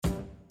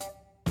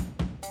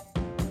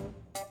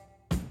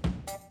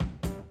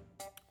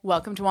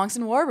Welcome to Wonks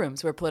and War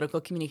Rooms, where political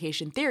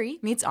communication theory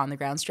meets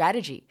on-the-ground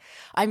strategy.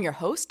 I'm your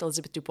host,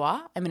 Elizabeth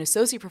Dubois. I'm an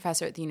associate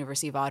professor at the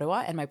University of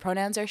Ottawa, and my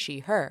pronouns are she,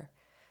 her.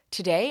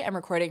 Today, I'm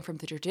recording from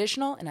the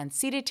traditional and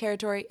unceded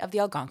territory of the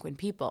Algonquin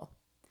people.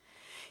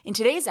 In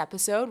today's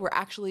episode, we're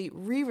actually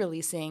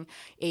re-releasing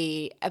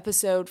an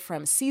episode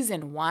from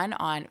season 1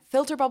 on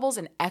filter bubbles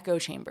and echo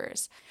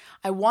chambers.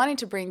 I wanted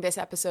to bring this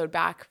episode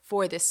back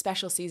for this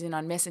special season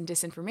on mis and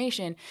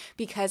disinformation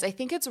because I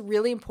think it's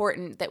really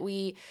important that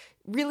we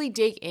really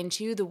dig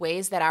into the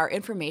ways that our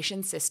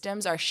information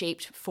systems are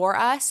shaped for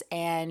us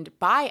and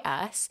by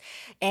us,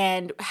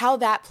 and how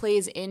that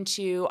plays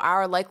into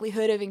our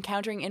likelihood of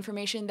encountering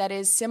information that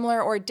is similar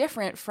or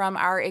different from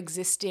our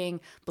existing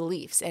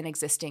beliefs and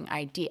existing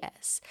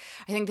ideas.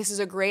 I think this is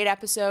a great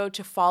episode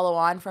to follow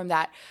on from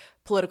that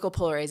political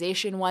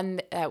polarization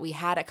one that we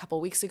had a couple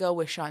weeks ago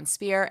with Sean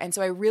Speer, and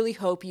so I really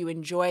hope you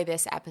enjoy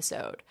this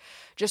episode.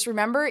 Just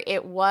remember,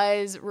 it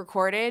was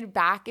recorded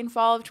back in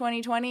fall of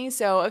 2020,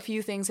 so a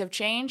few things have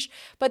changed,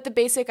 but the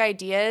basic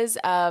ideas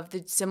of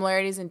the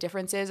similarities and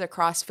differences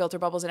across filter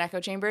bubbles and echo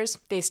chambers,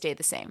 they stay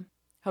the same.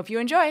 Hope you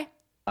enjoy.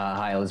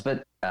 Hi,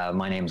 Elizabeth.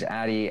 My name's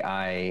Addy.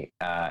 I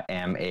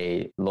am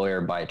a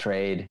lawyer by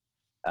trade.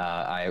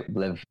 I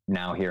live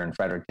now here in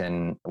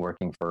Fredericton,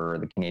 working for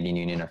the Canadian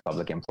Union of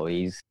Public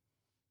Employees.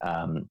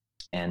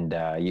 And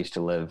used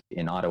to live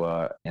in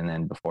Ottawa, and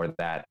then before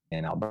that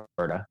in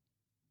Alberta.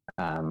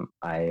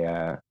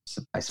 I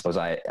suppose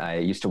I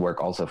used to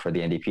work also for the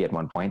NDP at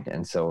one point,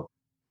 and so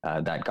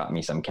that got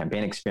me some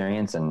campaign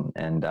experience,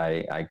 and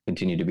I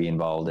continue to be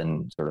involved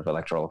in sort of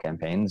electoral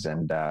campaigns,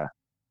 and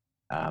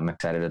I'm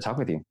excited to talk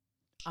with you.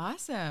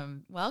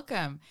 Awesome.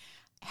 Welcome.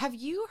 Have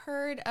you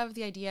heard of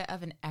the idea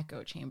of an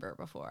echo chamber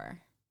before?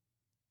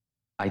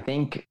 I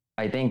think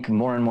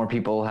more and more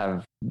people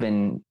have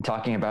been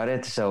talking about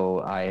it.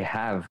 So I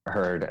have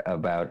heard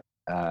about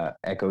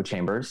echo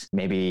chambers.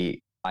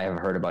 Maybe I have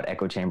heard about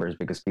echo chambers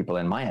because people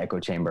in my echo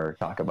chamber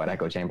talk about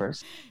echo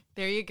chambers.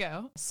 There you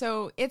go.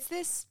 So it's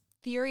this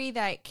theory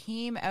that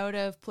came out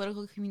of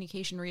political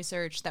communication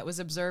research that was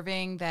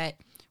observing that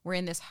we're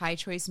in this high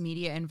choice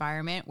media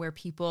environment where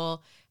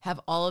people have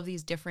all of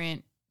these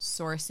different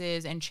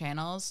sources and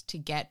channels to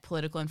get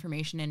political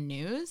information and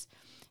news.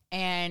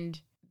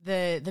 And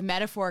the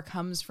metaphor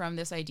comes from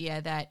this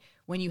idea that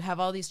when you have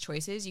all these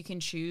choices, you can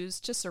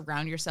choose to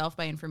surround yourself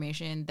by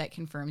information that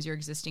confirms your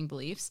existing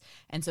beliefs.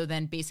 And so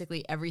then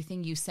basically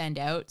everything you send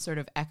out sort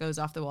of echoes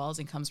off the walls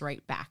and comes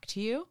right back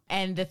to you.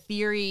 And the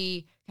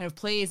theory kind of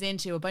plays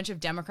into a bunch of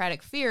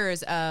democratic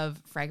fears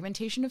of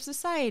fragmentation of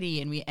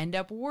society. And we end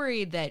up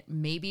worried that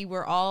maybe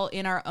we're all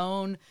in our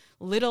own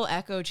little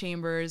echo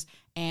chambers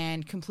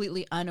and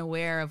completely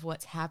unaware of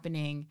what's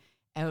happening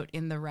out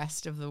in the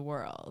rest of the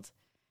world.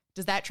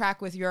 Does that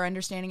track with your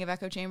understanding of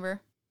echo chamber?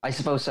 I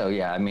suppose so,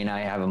 yeah. I mean, I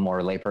have a more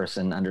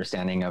layperson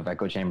understanding of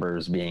echo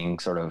chambers being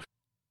sort of,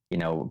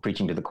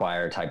 preaching to the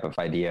choir type of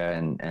idea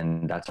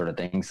and that sort of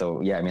thing.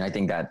 So, yeah, I mean, I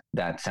think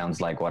that sounds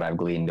like what I've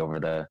gleaned over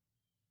the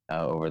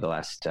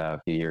last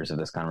few years of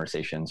this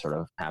conversation sort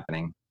of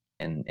happening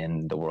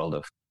in the world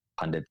of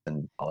pundits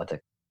and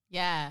politics.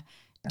 Yeah.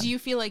 Do you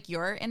feel like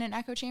you're in an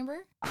echo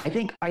chamber? I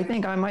think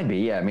I might be,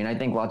 yeah. I mean, I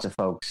think lots of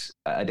folks,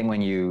 I think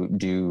when you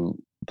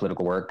do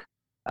political work,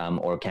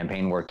 or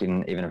campaign work,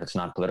 even if it's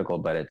not political,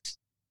 but it's,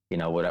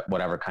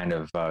 whatever kind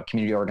of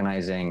community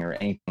organizing or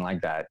anything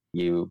like that,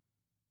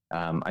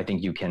 I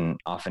think you can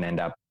often end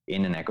up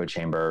in an echo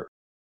chamber.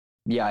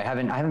 Yeah, I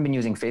haven't been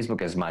using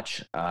Facebook as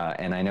much,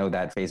 and I know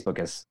that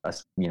Facebook is,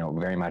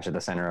 very much at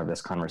the center of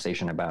this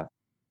conversation about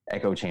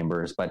echo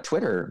chambers. But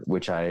Twitter,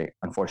 which I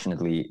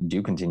unfortunately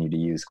do continue to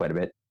use quite a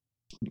bit,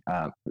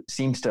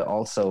 seems to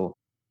also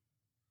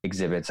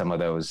exhibit some of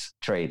those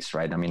traits,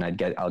 right? I mean,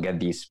 I'll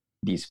get these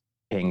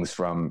pings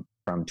from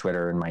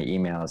Twitter in my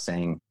email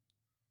saying,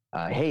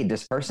 hey,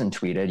 this person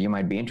tweeted, you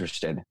might be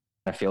interested.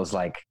 It feels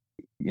like,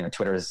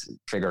 Twitter's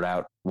figured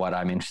out what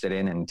I'm interested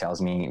in and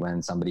tells me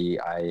when somebody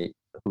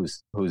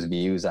whose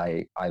views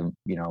I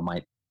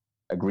might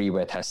agree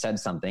with has said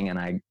something, and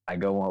I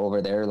go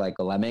over there like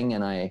a lemming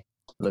and I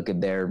look at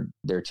their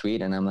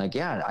tweet and I'm like,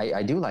 yeah,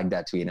 I do like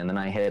that tweet. And then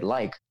I hit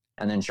like,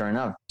 and then sure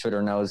enough,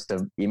 Twitter knows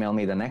to email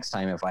me the next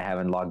time if I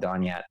haven't logged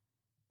on yet,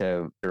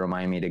 to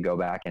remind me to go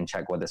back and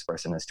check what this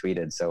person has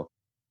tweeted. So,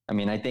 I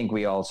mean, I think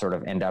we all sort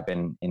of end up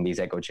in these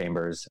echo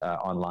chambers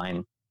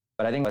online.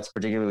 But I think what's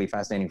particularly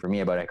fascinating for me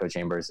about echo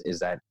chambers is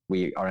that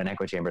we are in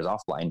echo chambers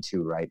offline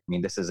too, right? I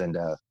mean, this isn't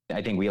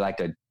I think we like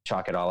to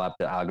chalk it all up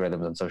to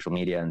algorithms on social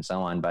media and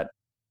so on. But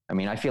I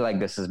mean, I feel like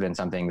this has been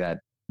something that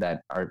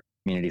our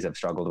communities have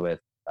struggled with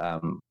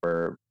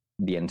for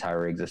the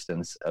entire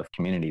existence of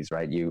communities,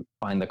 right? You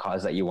find the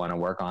cause that you want to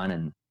work on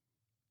and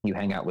you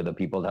hang out with the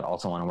people that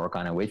also want to work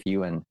on it with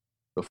you. And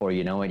before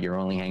you know it, you're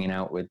only hanging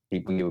out with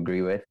people you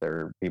agree with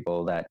or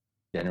people that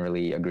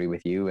generally agree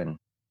with you. And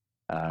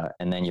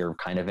then you're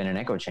kind of in an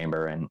echo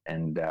chamber.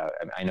 And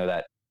I know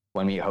that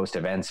when we host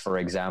events, for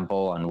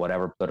example, on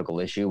whatever political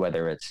issue,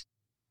 whether it's,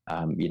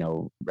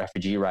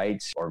 refugee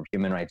rights or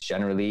human rights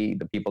generally,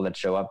 the people that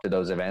show up to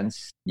those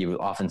events, you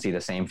often see the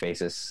same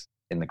faces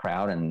in the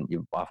crowd, and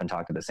you often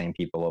talk to the same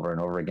people over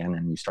and over again,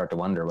 and you start to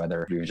wonder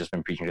whether you've just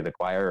been preaching to the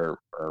choir,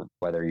 or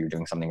whether you're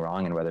doing something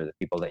wrong, and whether the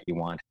people that you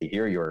want to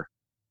hear your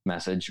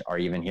message are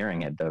even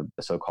hearing it, the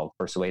so-called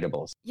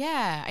persuadables.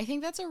 Yeah, I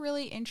think that's a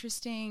really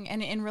interesting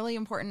and really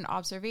important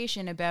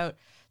observation about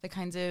the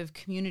kinds of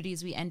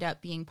communities we end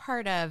up being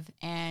part of,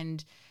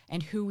 and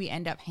who we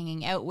end up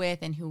hanging out with,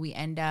 and who we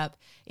end up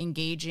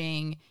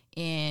engaging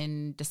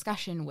in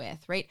discussion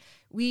with, right?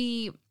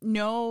 We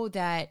know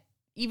that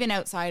even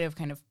outside of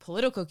kind of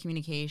political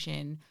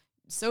communication,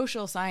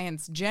 social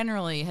science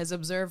generally has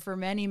observed for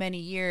many, many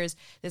years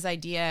this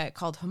idea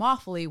called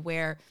homophily,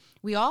 where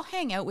we all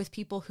hang out with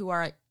people who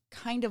are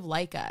kind of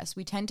like us.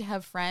 We tend to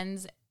have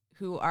friends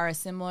who are a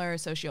similar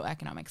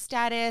socioeconomic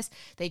status.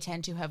 They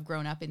tend to have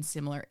grown up in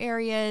similar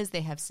areas.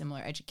 They have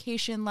similar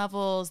education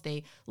levels.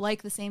 They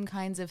like the same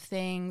kinds of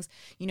things.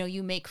 You know,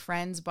 you make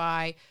friends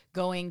by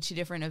going to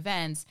different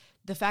events.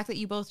 The fact that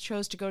you both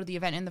chose to go to the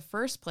event in the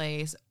first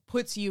place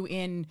puts you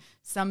in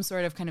some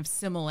sort of kind of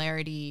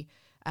similarity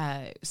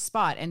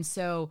spot. And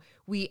so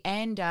we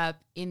end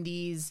up in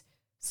these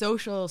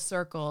social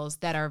circles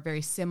that are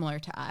very similar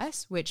to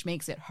us, which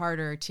makes it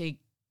harder to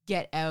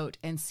get out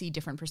and see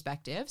different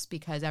perspectives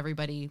because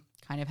everybody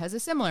kind of has a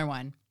similar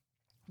one.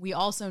 We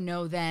also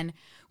know then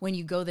when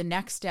you go the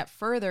next step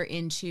further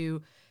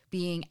into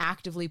being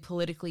actively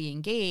politically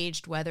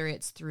engaged, whether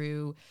it's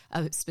through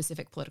a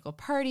specific political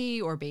party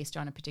or based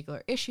on a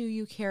particular issue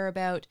you care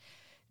about,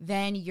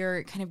 then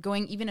you're kind of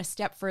going even a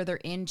step further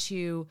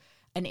into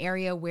an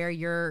area where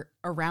you're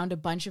around a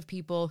bunch of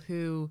people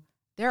who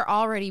they're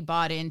already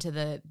bought into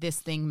the "this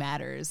thing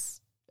matters"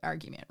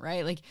 argument,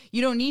 right? Like,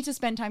 you don't need to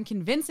spend time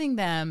convincing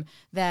them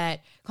that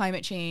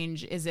climate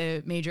change is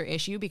a major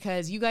issue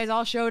because you guys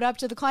all showed up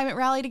to the climate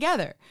rally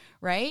together,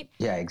 right?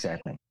 Yeah,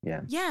 exactly.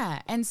 Yeah.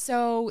 Yeah. And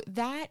so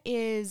that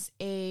is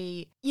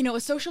a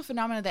social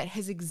phenomenon that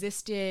has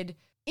existed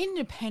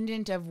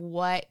independent of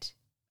what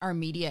our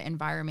media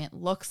environment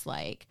looks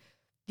like.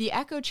 The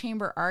echo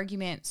chamber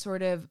argument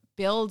sort of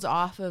builds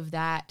off of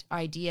that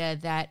idea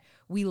that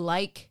we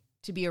like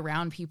to be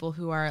around people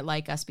who are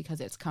like us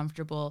because it's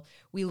comfortable.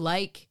 We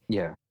like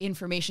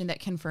information that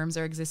confirms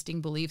our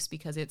existing beliefs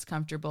because it's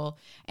comfortable.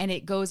 And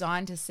it goes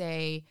on to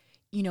say,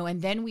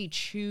 and then we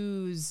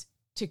choose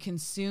to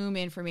consume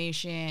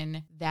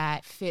information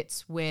that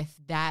fits with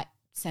that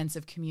sense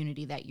of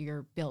community that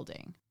you're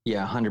building.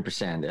 Yeah,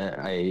 100%.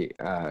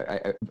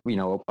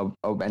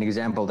 An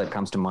example that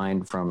comes to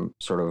mind from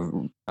sort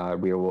of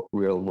real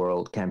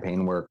world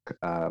campaign work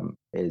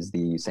is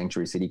the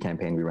Sanctuary City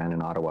campaign we ran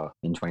in Ottawa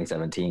in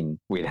 2017.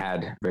 We'd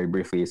had very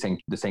briefly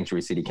the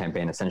Sanctuary City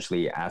campaign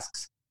essentially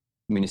asks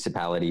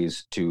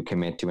municipalities to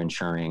commit to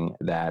ensuring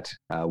that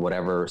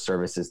whatever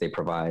services they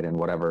provide and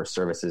whatever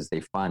services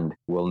they fund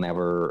will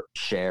never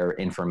share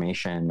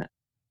information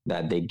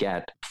that they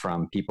get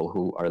from people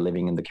who are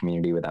living in the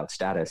community without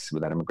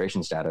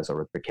immigration status, or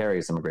with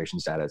precarious immigration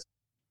status,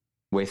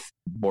 with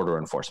border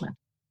enforcement.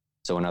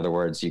 So in other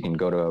words, you can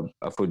go to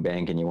a food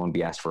bank and you won't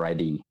be asked for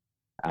ID.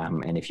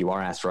 And if you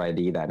are asked for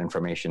ID, that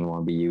information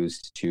won't be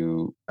used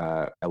to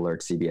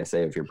alert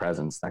CBSA of your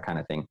presence, that kind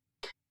of thing.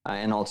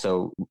 And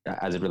also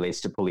as it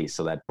relates to police,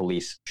 so that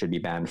police should be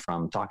banned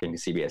from talking to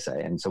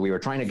CBSA. And so we were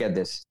trying to get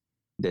this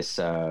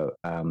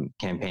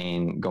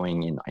campaign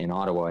going in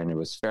Ottawa, and it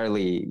was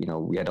fairly,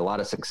 we had a lot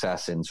of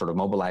success in sort of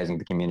mobilizing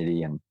the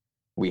community, and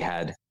we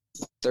had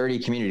 30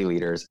 community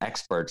leaders,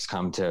 experts,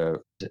 come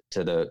to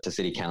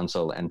city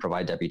council and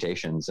provide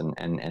deputations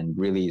and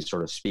really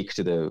sort of speak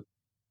to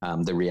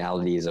the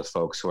realities of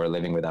folks who are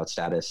living without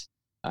status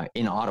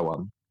in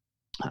Ottawa,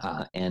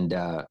 and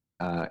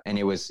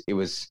it was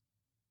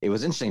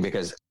interesting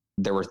because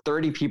there were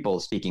 30 people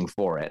speaking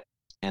for it.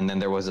 And then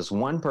there was this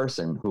one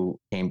person who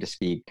came to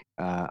speak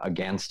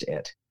against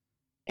it,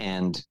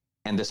 and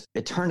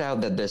it turned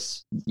out that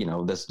this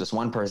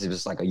one person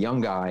was like a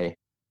young guy,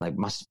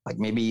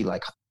 maybe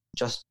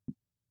just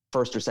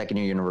first or second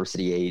year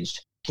university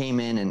aged,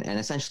 came in and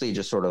essentially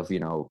just sort of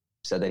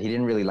said that he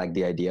didn't really like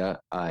the idea.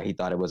 He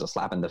thought it was a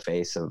slap in the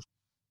face of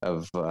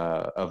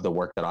the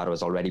work that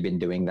Ottawa's already been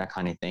doing, that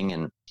kind of thing,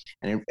 and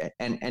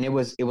it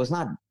was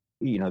not,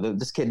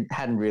 this kid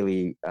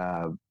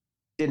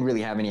didn't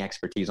really have any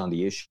expertise on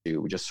the issue.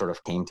 We just sort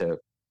of came to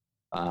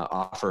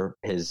offer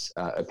his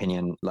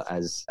opinion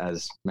as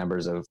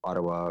members of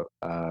Ottawa,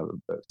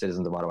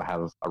 citizens of Ottawa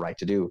have a right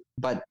to do.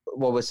 But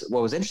what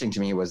was interesting to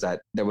me was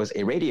that there was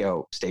a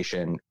radio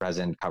station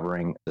present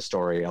covering the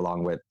story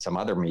along with some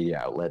other media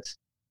outlets.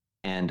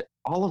 And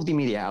all of the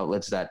media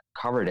outlets that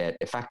covered it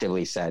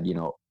effectively said,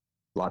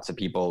 lots of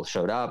people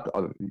showed up,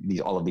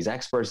 all of these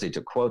experts, they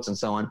took quotes and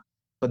so on.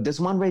 But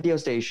this one radio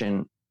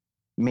station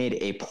made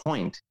a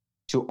point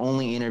to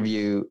only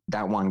interview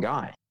that one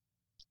guy.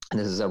 And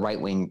this is a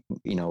right-wing,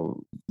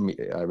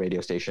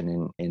 radio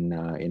station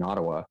in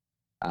Ottawa.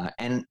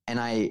 And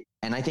I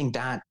think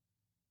that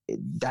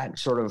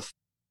sort of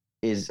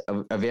is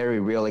a very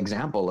real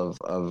example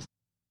of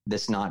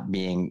this not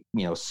being,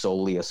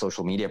 solely a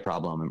social media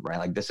problem, right?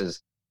 Like, this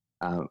is,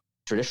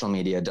 traditional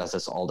media does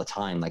this all the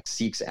time, like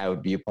seeks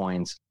out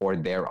viewpoints for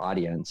their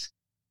audience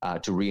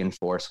to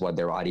reinforce what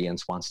their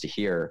audience wants to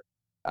hear.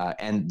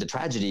 And the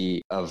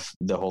tragedy of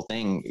the whole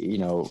thing,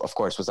 of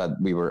course, was that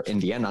we were in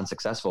the end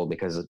unsuccessful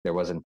because there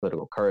wasn't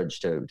political courage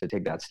to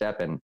take that step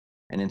and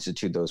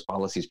institute those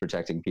policies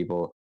protecting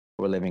people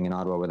who were living in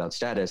Ottawa without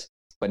status.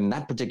 But in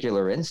that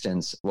particular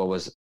instance, what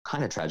was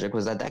kind of tragic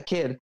was that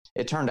kid,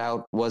 it turned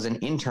out, was an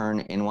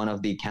intern in one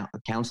of the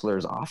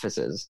counselor's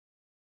offices,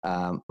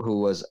 who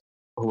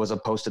was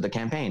opposed to the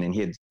campaign, and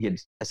he had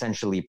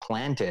essentially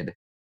planted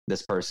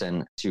this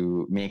person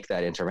to make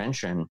that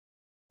intervention,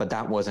 but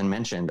that wasn't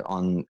mentioned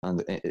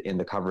in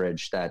the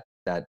coverage that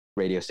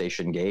radio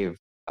station gave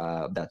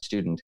that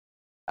student,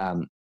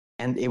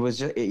 and it was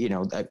just,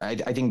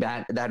 I think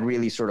that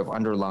really sort of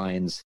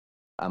underlines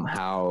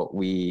how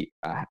we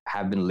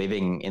have been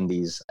living in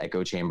these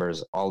echo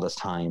chambers all this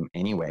time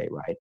anyway,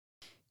 right?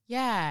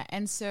 Yeah,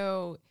 and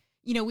so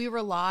we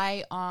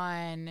rely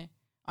on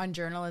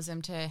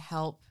journalism to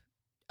help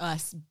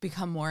us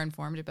become more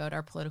informed about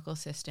our political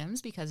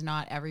systems, because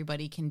not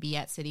everybody can be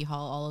at City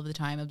Hall all of the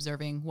time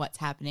observing what's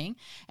happening.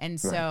 And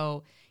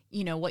so,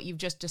 what you've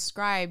just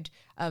described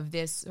of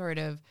this sort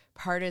of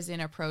partisan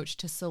approach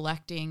to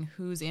selecting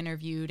who's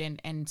interviewed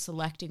and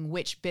selecting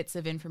which bits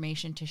of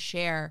information to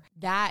share,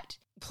 that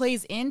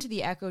plays into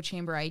the echo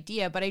chamber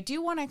idea. But I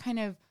do want to kind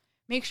of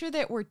make sure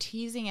that we're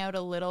teasing out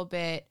a little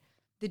bit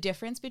the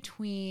difference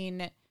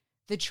between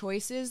the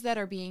choices that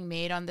are being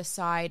made on the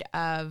side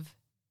of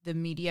the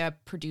media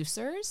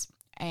producers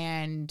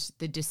and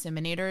the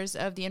disseminators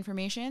of the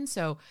information.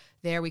 So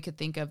there we could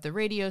think of the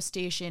radio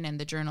station and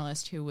the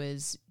journalist who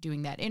was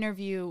doing that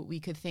interview. We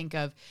could think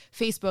of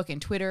Facebook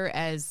and Twitter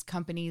as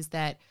companies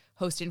that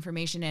host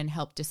information and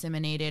help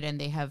disseminate it,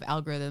 and they have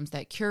algorithms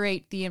that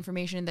curate the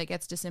information that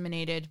gets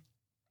disseminated.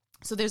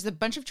 So there's a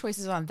bunch of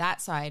choices on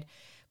that side.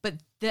 But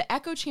the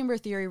echo chamber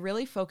theory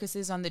really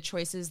focuses on the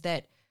choices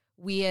that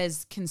we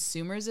as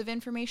consumers of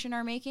information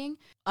are making,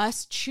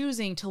 us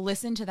choosing to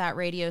listen to that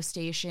radio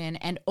station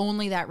and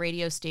only that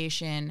radio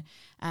station,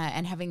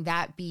 and having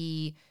that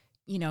be,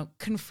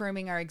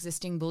 confirming our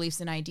existing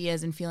beliefs and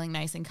ideas and feeling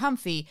nice and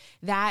comfy.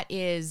 That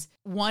is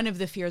one of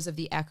the fears of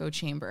the echo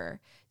chamber.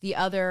 The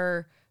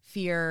other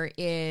fear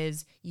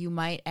is you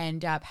might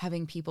end up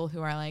having people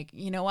who are like,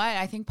 you know what,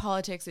 I think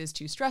politics is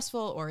too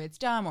stressful, or it's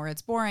dumb, or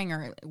it's boring,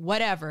 or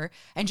whatever,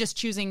 and just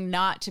choosing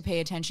not to pay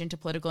attention to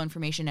political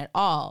information at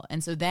all.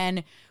 And so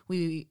then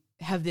we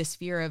have this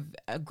fear of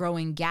a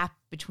growing gap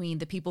between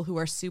the people who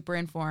are super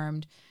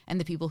informed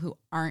and the people who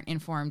aren't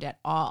informed at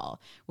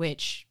all,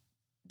 which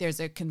there's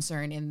a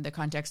concern in the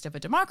context of a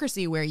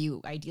democracy where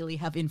you ideally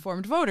have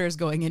informed voters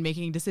going and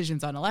making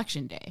decisions on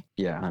election day.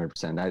 Yeah,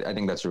 100%. I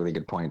think that's a really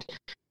good point.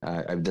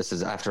 This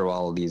is, after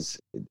all, these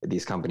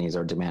companies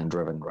are demand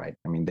driven, right?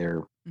 I mean,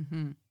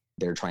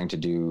 they're trying to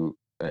do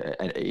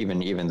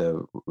even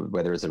though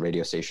whether it's a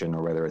radio station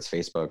or whether it's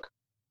Facebook,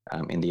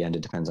 in the end,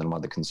 it depends on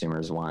what the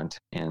consumers want.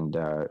 And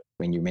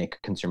when you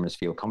make consumers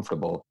feel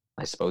comfortable,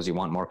 I suppose you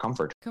want more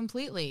comfort.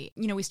 Completely.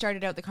 We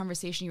started out the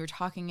conversation, you were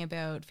talking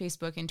about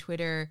Facebook and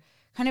Twitter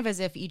kind of as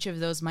if each of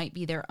those might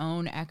be their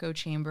own echo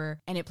chamber,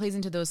 and it plays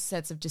into those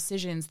sets of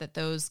decisions that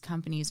those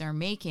companies are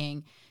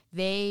making.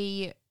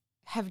 They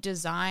have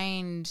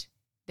designed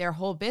their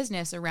whole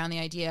business around the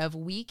idea of,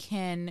 we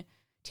can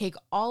take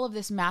all of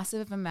this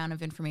massive amount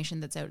of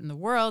information that's out in the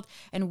world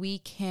and we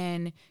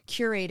can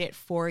curate it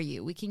for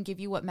you. We can give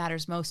you what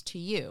matters most to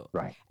you.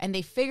 Right. And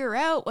they figure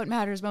out what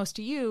matters most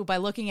to you by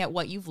looking at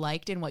what you've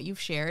liked and what you've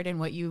shared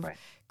and what you've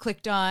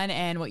clicked on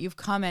and what you've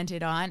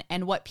commented on,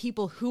 and what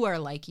people who are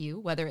like you,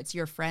 whether it's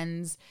your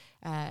friends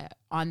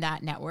on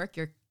that network,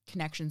 your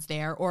connections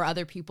there, or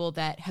other people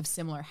that have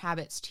similar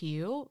habits to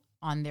you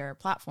on their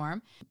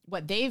platform,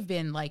 what they've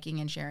been liking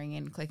and sharing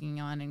and clicking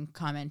on and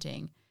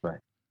commenting. Right.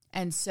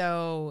 And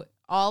so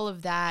all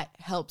of that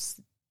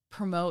helps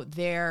promote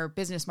their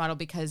business model,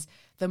 because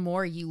the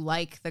more you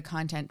like the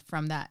content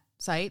from that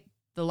site,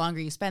 the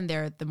longer you spend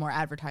there, the more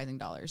advertising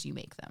dollars you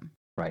make them.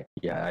 Right.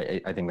 Yeah.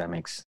 I think that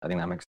makes a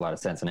lot of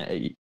sense.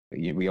 And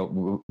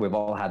we've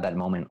all had that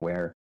moment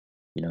where,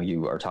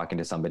 you are talking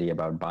to somebody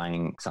about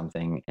buying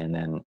something, and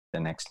then the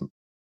next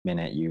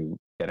minute you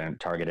get a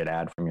targeted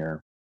ad on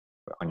your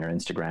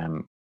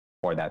Instagram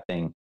for that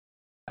thing.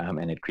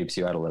 And it creeps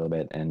you out a little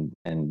bit. And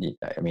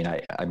I mean,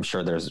 I'm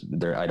sure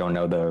I don't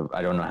know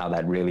how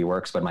that really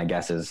works, but my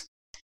guess is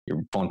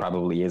your phone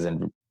probably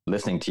isn't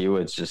listening to you.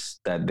 It's just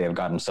that they've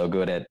gotten so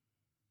good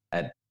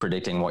at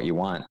predicting what you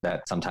want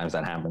that sometimes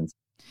that happens.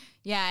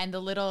 Yeah. And the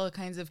little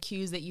kinds of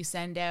cues that you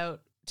send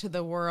out to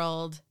the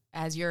world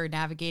as you're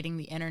navigating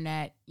the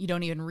internet, you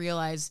don't even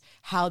realize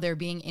how they're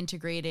being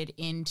integrated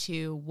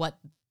into what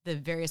the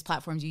various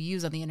platforms you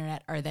use on the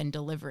internet are then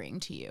delivering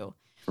to you.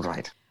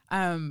 Right.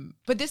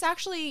 But this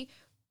actually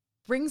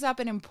brings up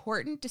an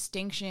important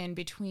distinction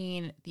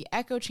between the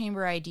echo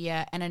chamber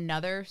idea and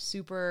another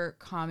super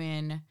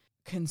common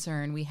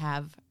concern we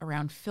have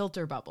around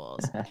filter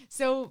bubbles.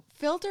 So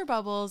filter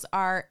bubbles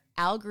are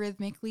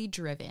algorithmically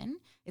driven.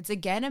 It's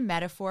again a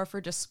metaphor for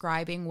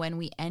describing when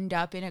we end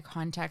up in a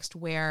context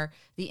where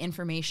the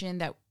information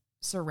that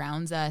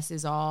surrounds us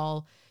is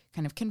all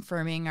kind of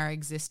confirming our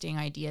existing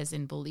ideas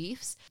and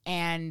beliefs.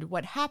 And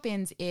what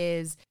happens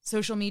is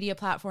social media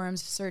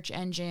platforms, search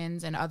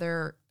engines, and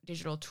other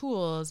digital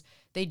tools,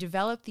 they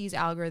develop these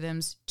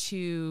algorithms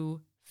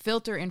to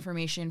filter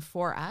information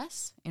for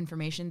us,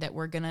 information that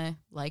we're going to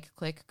like,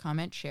 click,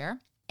 comment, share.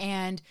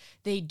 And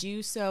they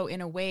do so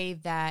in a way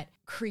that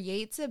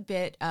creates a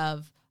bit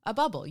of a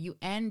bubble. You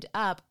end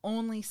up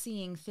only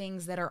seeing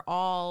things that are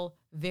all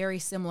very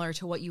similar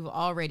to what you've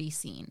already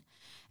seen.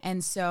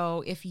 And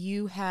so if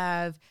you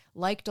have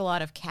liked a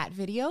lot of cat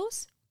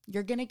videos,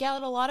 you're going to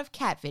get a lot of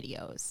cat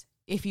videos.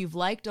 If you've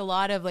liked a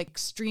lot of like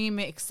extreme,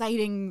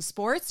 exciting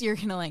sports, you're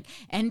going to like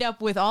end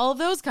up with all of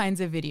those kinds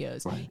of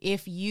videos. Right.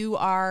 If you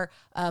are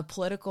a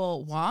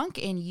political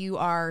wonk and you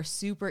are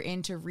super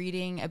into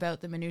reading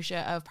about the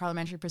minutia of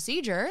parliamentary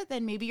procedure,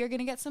 then maybe you're going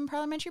to get some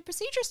parliamentary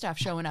procedure stuff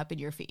showing up in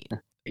your feed.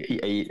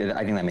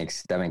 I think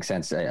that makes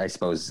sense. I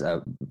suppose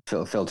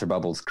filter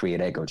bubbles create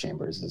echo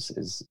chambers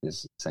is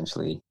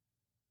essentially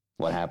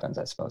what happens,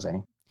 I suppose, eh?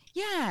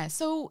 Yeah.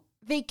 So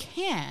they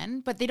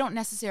can, but they don't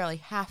necessarily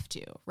have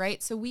to,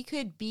 right? So we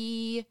could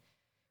be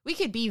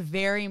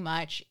very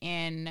much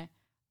in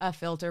a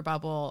filter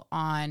bubble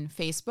on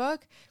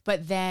Facebook,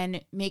 but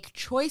then make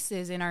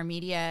choices in our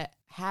media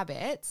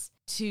habits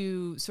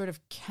to sort of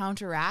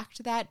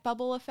counteract that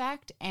bubble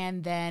effect,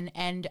 and then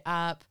end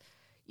up,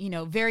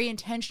 very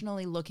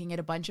intentionally looking at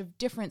a bunch of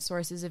different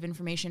sources of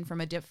information from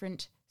a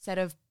different set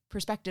of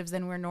perspectives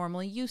than we're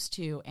normally used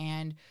to.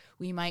 And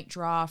we might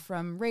draw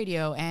from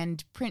radio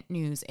and print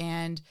news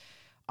and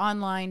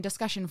online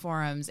discussion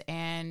forums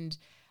and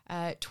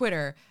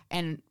Twitter.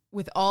 And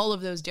with all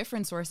of those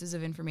different sources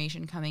of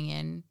information coming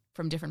in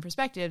from different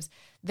perspectives,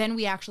 then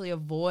we actually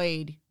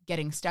avoid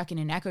getting stuck in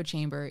an echo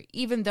chamber,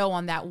 even though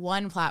on that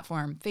one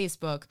platform,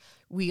 Facebook,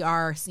 we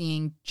are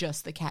seeing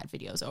just the cat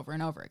videos over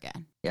and over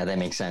again. Yeah, that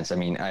makes sense. I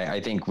mean,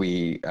 I think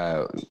we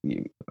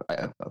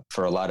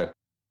for a lot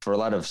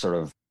of sort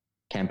of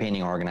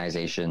campaigning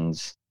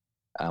organizations,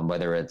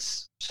 whether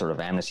it's sort of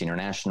Amnesty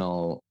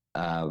International,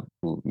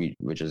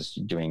 which is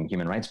doing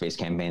human rights-based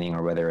campaigning,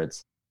 or whether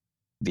it's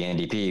the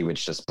NDP,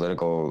 which is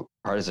political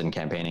partisan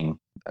campaigning.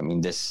 I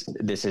mean, this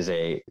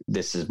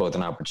is both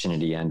an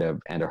opportunity and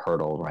a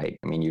hurdle, right?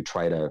 I mean, you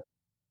try to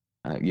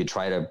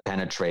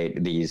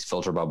penetrate these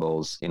filter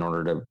bubbles in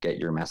order to get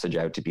your message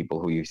out to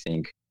people who you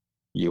think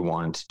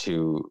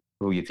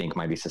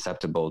might be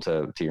susceptible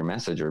to your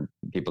message, or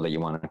people that you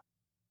want to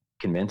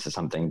convince of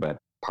something. But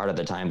part of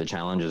the time, the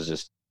challenge is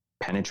just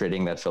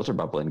penetrating that filter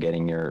bubble and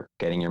getting your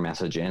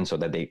message in so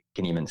that they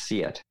can even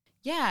see it.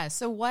 Yeah.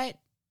 So what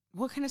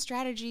kind of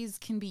strategies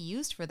can be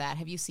used for that?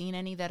 Have you seen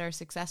any that are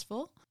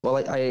successful? Well,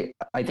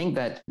 I think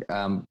that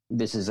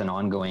this is an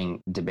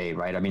ongoing debate,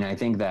 right? I mean, I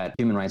think that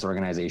human rights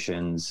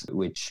organizations,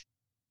 which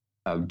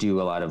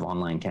do a lot of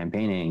online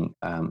campaigning,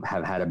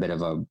 have had a bit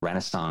of a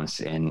renaissance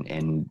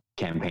in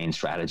campaign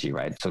strategy,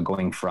 right? So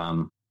going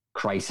from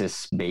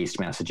crisis-based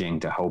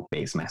messaging to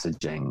hope-based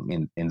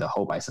messaging, in the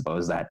hope, I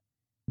suppose, that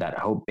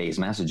hope-based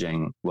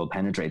messaging will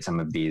penetrate some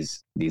of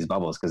these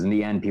bubbles, because in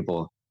the end,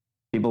 people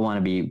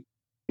want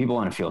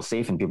to feel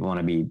safe and people want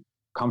to be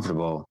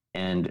comfortable.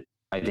 And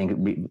I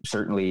think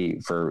certainly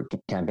for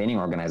campaigning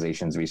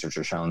organizations, research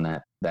has shown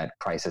that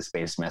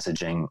crisis-based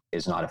messaging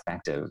is not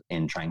effective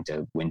in trying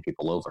to win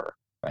people over,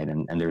 right?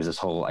 And there's this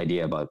whole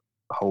idea about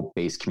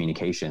hope-based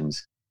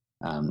communications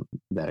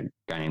that a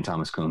guy named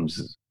Thomas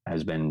Coombs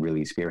has been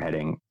really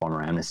spearheading,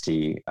 former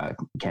Amnesty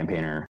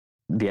campaigner.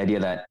 The idea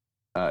that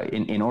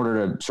in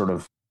order to sort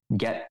of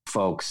get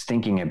folks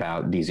thinking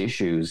about these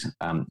issues,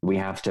 we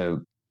have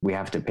to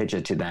pitch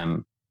it to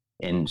them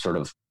in sort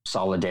of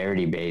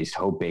solidarity-based,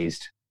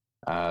 hope-based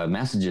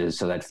messages,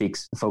 so that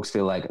folks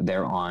feel like that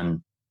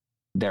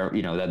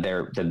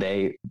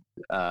they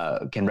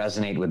can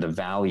resonate with the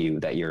value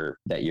that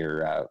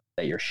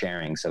you're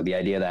sharing. So the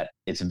idea that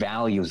it's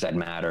values that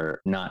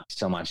matter, not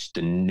so much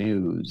the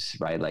news,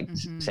 right? Like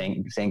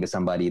saying to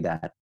somebody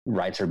that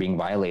rights are being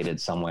violated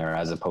somewhere,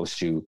 as opposed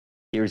to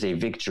here's a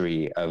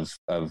victory of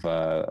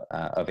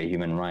a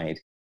human right.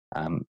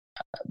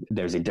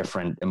 There's a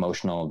different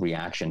emotional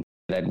reaction.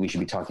 That we should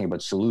be talking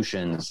about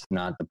solutions,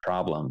 not the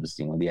problems.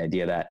 The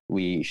idea that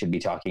we should be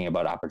talking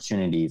about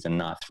opportunities and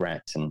not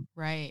threats. And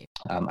right.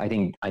 I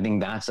think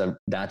that's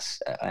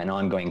an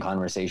ongoing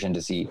conversation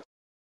to see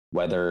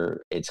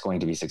whether it's going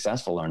to be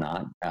successful or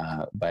not.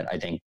 But I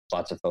think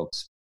lots of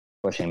folks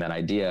pushing that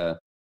idea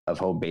of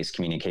hope-based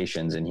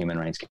communications and human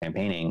rights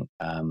campaigning,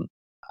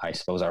 I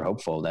suppose, are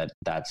hopeful that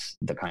that's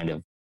the kind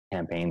of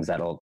campaigns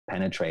that'll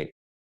penetrate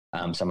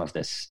some of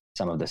this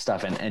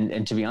stuff.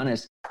 And to be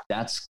honest,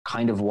 that's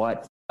kind of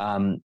what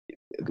the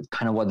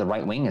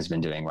right wing has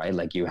been doing, right?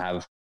 Like you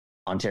have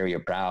Ontario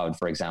Proud,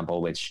 for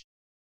example, which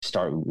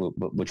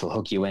will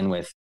hook you in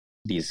with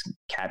these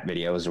cat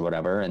videos or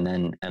whatever, and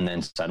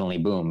then suddenly,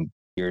 boom,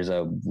 here's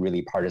a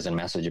really partisan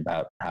message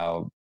about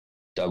how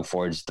Doug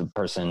Ford's the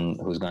person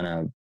who's going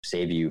to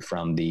save you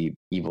from the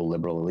evil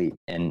liberal elite,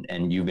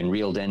 and you've been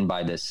reeled in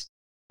by this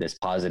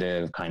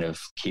positive kind of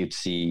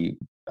cutesy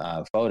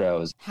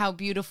photos. How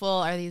beautiful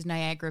are these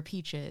Niagara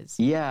peaches?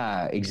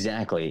 Yeah,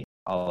 exactly.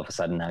 all of a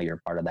sudden now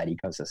you're part of that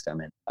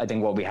ecosystem. And I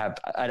think what we have,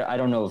 I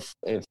don't know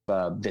if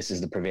this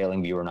is the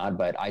prevailing view or not,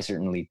 but I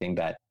certainly think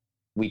that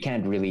we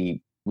can't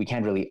really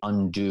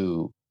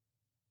undo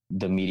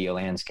the media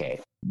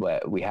landscape,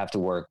 but we have to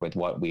work with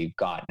what we've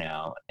got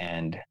now.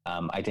 And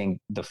I think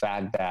the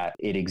fact that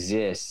it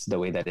exists the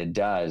way that it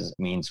does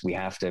means we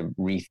have to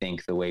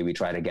rethink the way we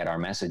try to get our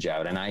message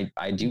out. And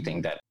I do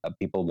think that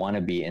people want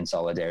to be in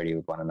solidarity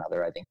with one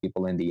another. I think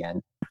people in the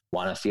end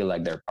want to feel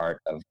like they're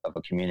part of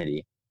a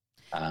community.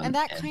 And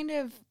that kind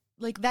of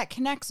like that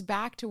connects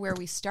back to where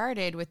we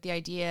started with the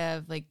idea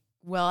of like,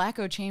 well,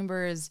 echo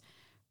chambers,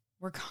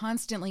 we're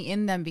constantly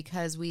in them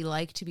because we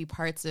like to be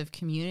parts of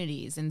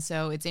communities. And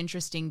so it's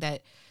interesting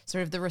that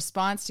sort of the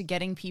response to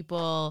getting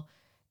people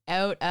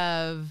out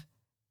of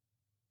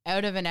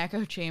an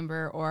echo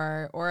chamber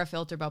or a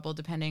filter bubble,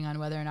 depending on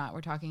whether or not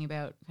we're talking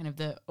about kind of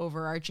the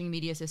overarching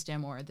media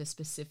system or the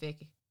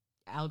specific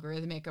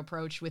algorithmic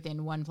approach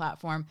within one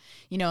platform,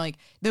 you know, like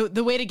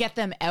the way to get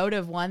them out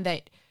of one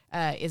that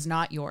is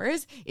not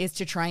yours is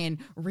to try and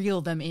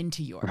reel them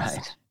into yours.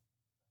 Right.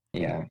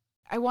 Yeah.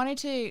 I wanted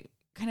to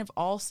kind of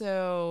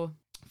also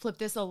flip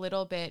this a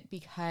little bit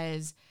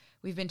because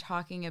we've been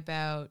talking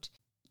about,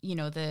 you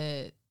know,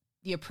 the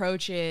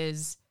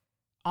approaches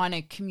on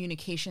a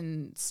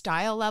communication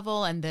style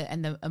level and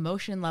the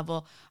emotion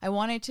level. I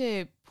wanted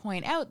to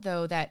point out,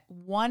 though, that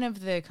one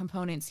of the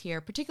components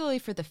here, particularly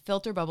for the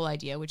filter bubble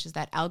idea, which is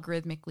that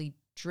algorithmically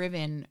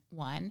driven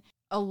one,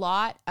 a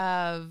lot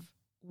of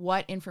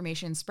what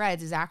information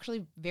spreads is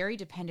actually very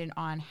dependent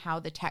on how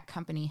the tech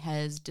company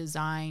has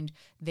designed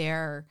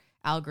their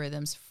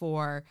algorithms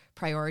for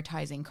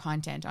prioritizing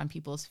content on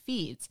people's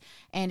feeds.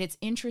 And it's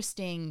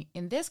interesting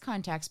in this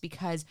context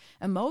because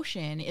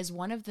emotion is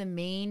one of the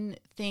main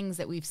things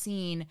that we've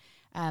seen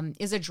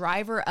is a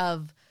driver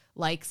of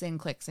likes and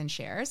clicks and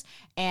shares.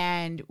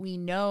 And we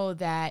know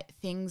that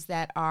things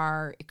that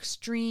are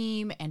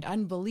extreme and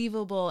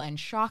unbelievable and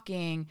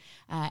shocking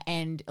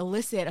and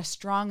elicit a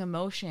strong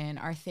emotion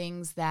are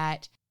things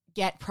that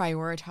get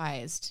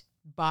prioritized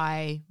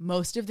by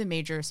most of the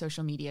major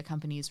social media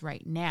companies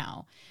right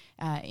now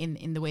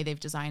in the way they've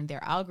designed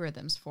their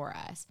algorithms for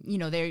us. You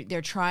know,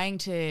 they're trying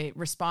to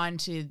respond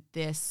to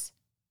this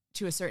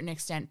to a certain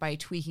extent by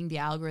tweaking the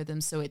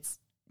algorithms so it's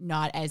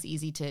not as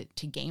easy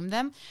to game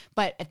them.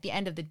 But at the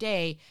end of the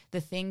day, the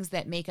things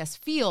that make us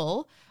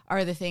feel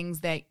are the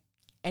things that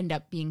end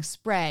up being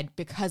spread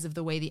because of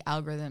the way the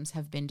algorithms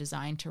have been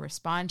designed to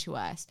respond to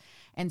us.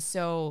 And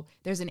so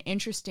there's an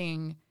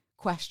interesting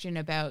question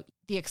about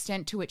the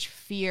extent to which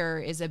fear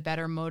is a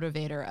better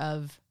motivator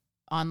of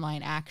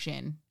online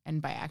action.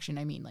 And by action,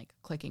 I mean like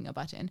clicking a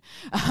button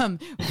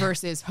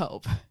versus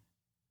hope.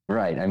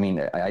 Right. I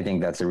mean, I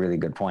think that's a really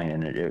good point.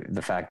 And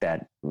the fact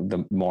that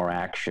the more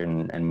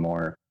action and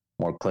more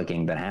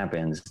clicking that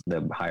happens,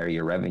 the higher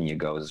your revenue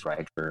goes,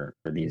 right, for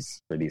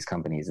these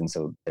companies. And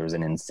so there's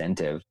an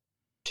incentive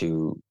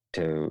to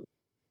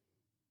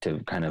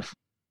kind of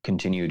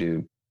continue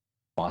to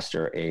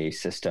foster a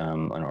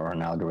system or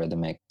an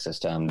algorithmic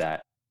system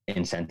that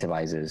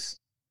incentivizes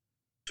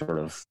sort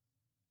of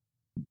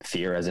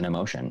fear as an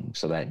emotion,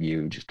 so that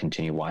you just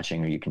continue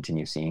watching or you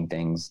continue seeing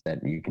things, that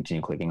you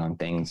continue clicking on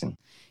things. And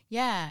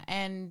yeah,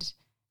 and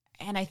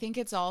I think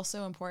it's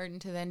also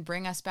important to then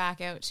bring us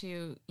back out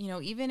to, you know,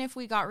 even if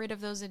we got rid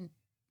of those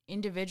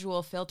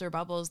individual filter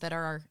bubbles that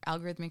are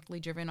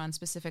algorithmically driven on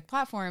specific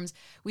platforms,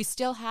 we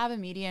still have a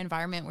media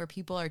environment where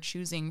people are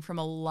choosing from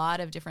a lot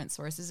of different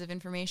sources of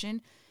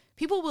information.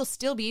 People will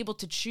still be able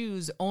to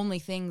choose only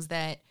things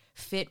that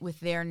fit with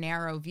their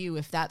narrow view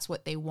if that's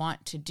what they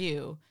want to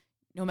do.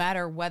 No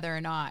matter whether or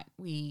not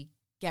we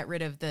get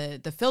rid of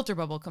the filter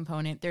bubble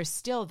component, there's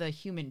still the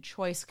human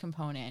choice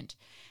component.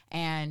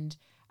 And,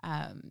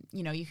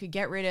 you know, you could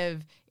get rid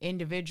of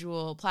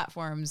individual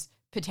platforms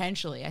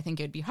potentially. I think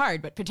it would be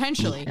hard, but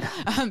potentially.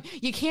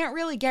 You can't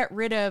really get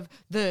rid of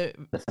the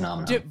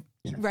phenomenon.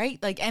 Right?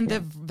 Like, and the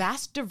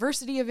vast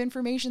diversity of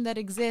information that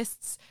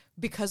exists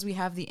because we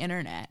have the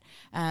internet.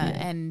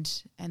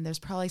 And there's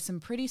probably some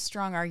pretty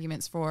strong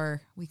arguments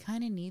for we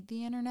kind of need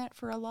the internet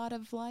for a lot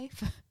of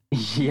life.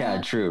 Yeah,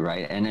 true,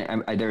 right.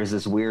 And there's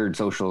this weird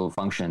social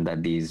function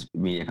that these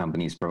media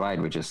companies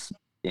provide, which is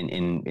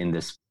in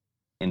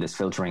this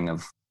filtering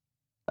of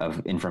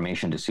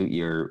information to suit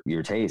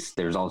your taste.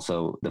 There's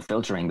also the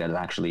filtering that is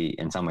actually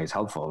in some ways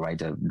helpful, right,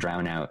 to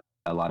drown out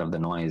a lot of the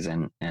noise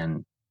and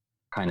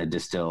kind of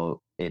distill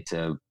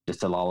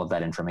all of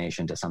that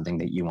information to something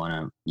that you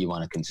want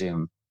to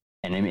consume.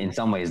 And in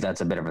some ways,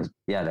 that's a bit of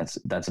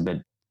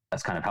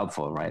that's kind of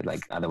helpful, right?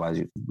 Like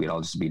otherwise, we'd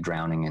all just be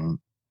drowning in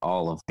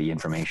all of the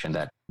information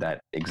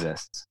that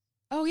exists.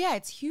 Oh yeah,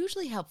 it's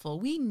hugely helpful.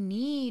 We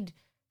need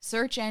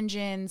search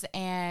engines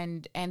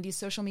and these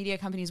social media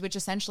companies, which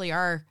essentially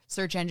are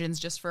search engines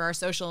just for our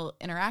social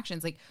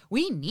interactions. Like,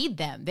 we need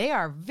them. They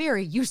are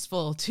very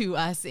useful to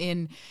us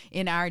in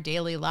our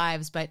daily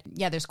lives. But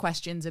yeah, there's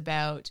questions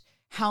about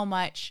how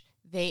much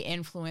they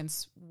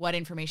influence what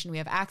information we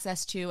have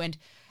access to. And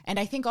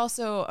I think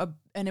also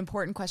an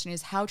important question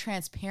is how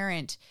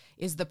transparent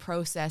is the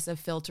process of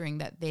filtering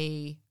that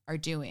they are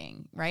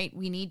doing, right?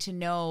 We need to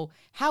know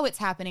how it's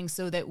happening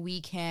so that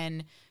we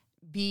can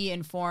be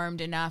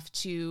informed enough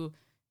to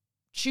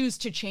choose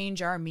to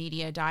change our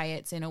media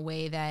diets in a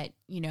way that,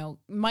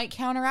 might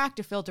counteract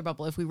a filter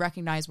bubble if we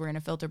recognize we're in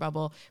a filter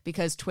bubble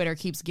because Twitter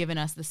keeps giving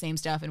us the same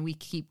stuff and we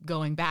keep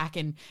going back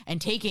and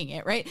taking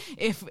it, right?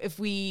 If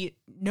we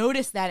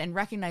notice that and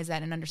recognize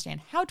that and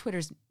understand how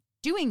Twitter's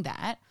doing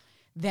that,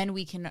 then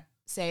we can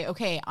say,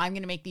 okay, I'm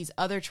going to make these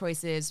other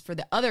choices for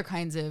the other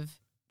kinds of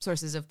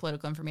sources of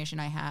political information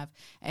I have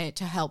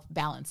to help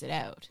balance it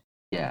out.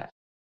 Yeah.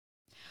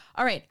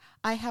 All right.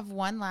 I have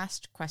one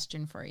last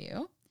question for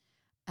you.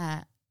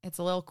 It's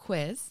a little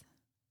quiz.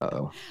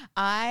 Uh-oh.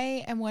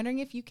 I am wondering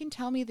if you can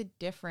tell me the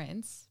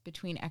difference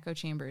between echo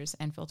chambers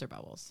and filter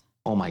bubbles.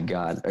 Oh my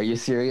God. Are you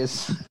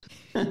serious?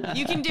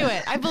 You can do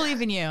it. I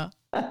believe in you.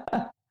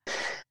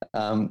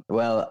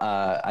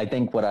 I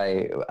think what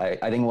I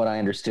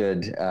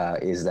understood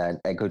is that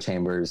echo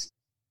chambers,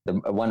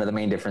 one of the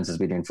main differences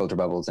between filter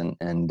bubbles and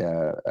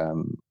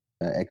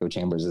echo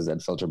chambers is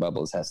that filter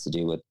bubbles has to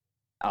do with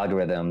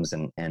algorithms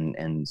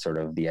and sort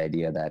of the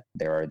idea that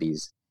there are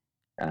these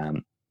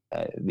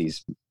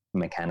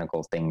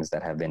mechanical things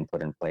that have been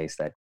put in place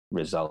that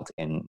result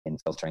in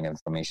filtering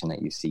information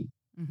that you see.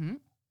 Mm-hmm.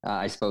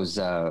 I suppose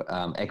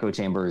echo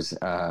chambers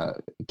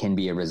can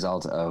be a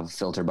result of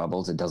filter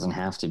bubbles. It doesn't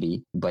have to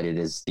be, but it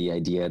is the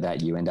idea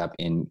that you end up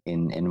in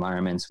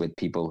environments with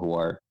people who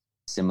are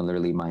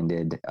similarly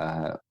minded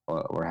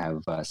or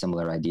have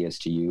similar ideas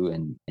to you,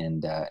 and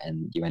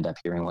you end up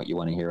hearing what you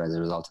want to hear as a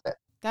result of it.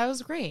 That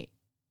was great.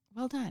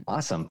 Well done.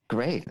 Awesome.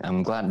 Great.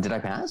 I'm glad. Did I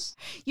pass?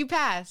 You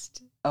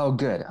passed. Oh,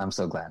 good. I'm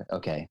so glad.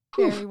 Okay.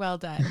 Very well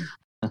done.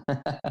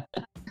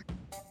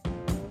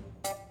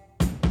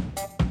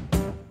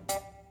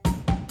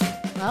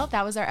 Well,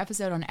 that was our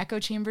episode on echo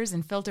chambers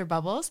and filter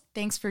bubbles.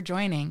 Thanks for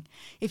joining.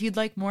 If you'd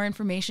like more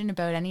information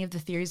about any of the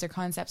theories or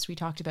concepts we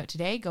talked about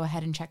today, go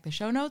ahead and check the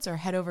show notes or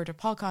head over to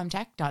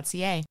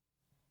polcomtech.ca.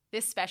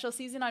 This special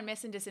season on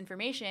Mis and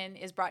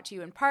Disinformation is brought to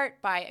you in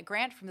part by a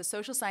grant from the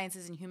Social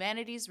Sciences and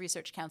Humanities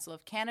Research Council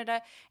of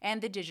Canada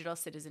and the Digital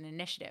Citizen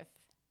Initiative.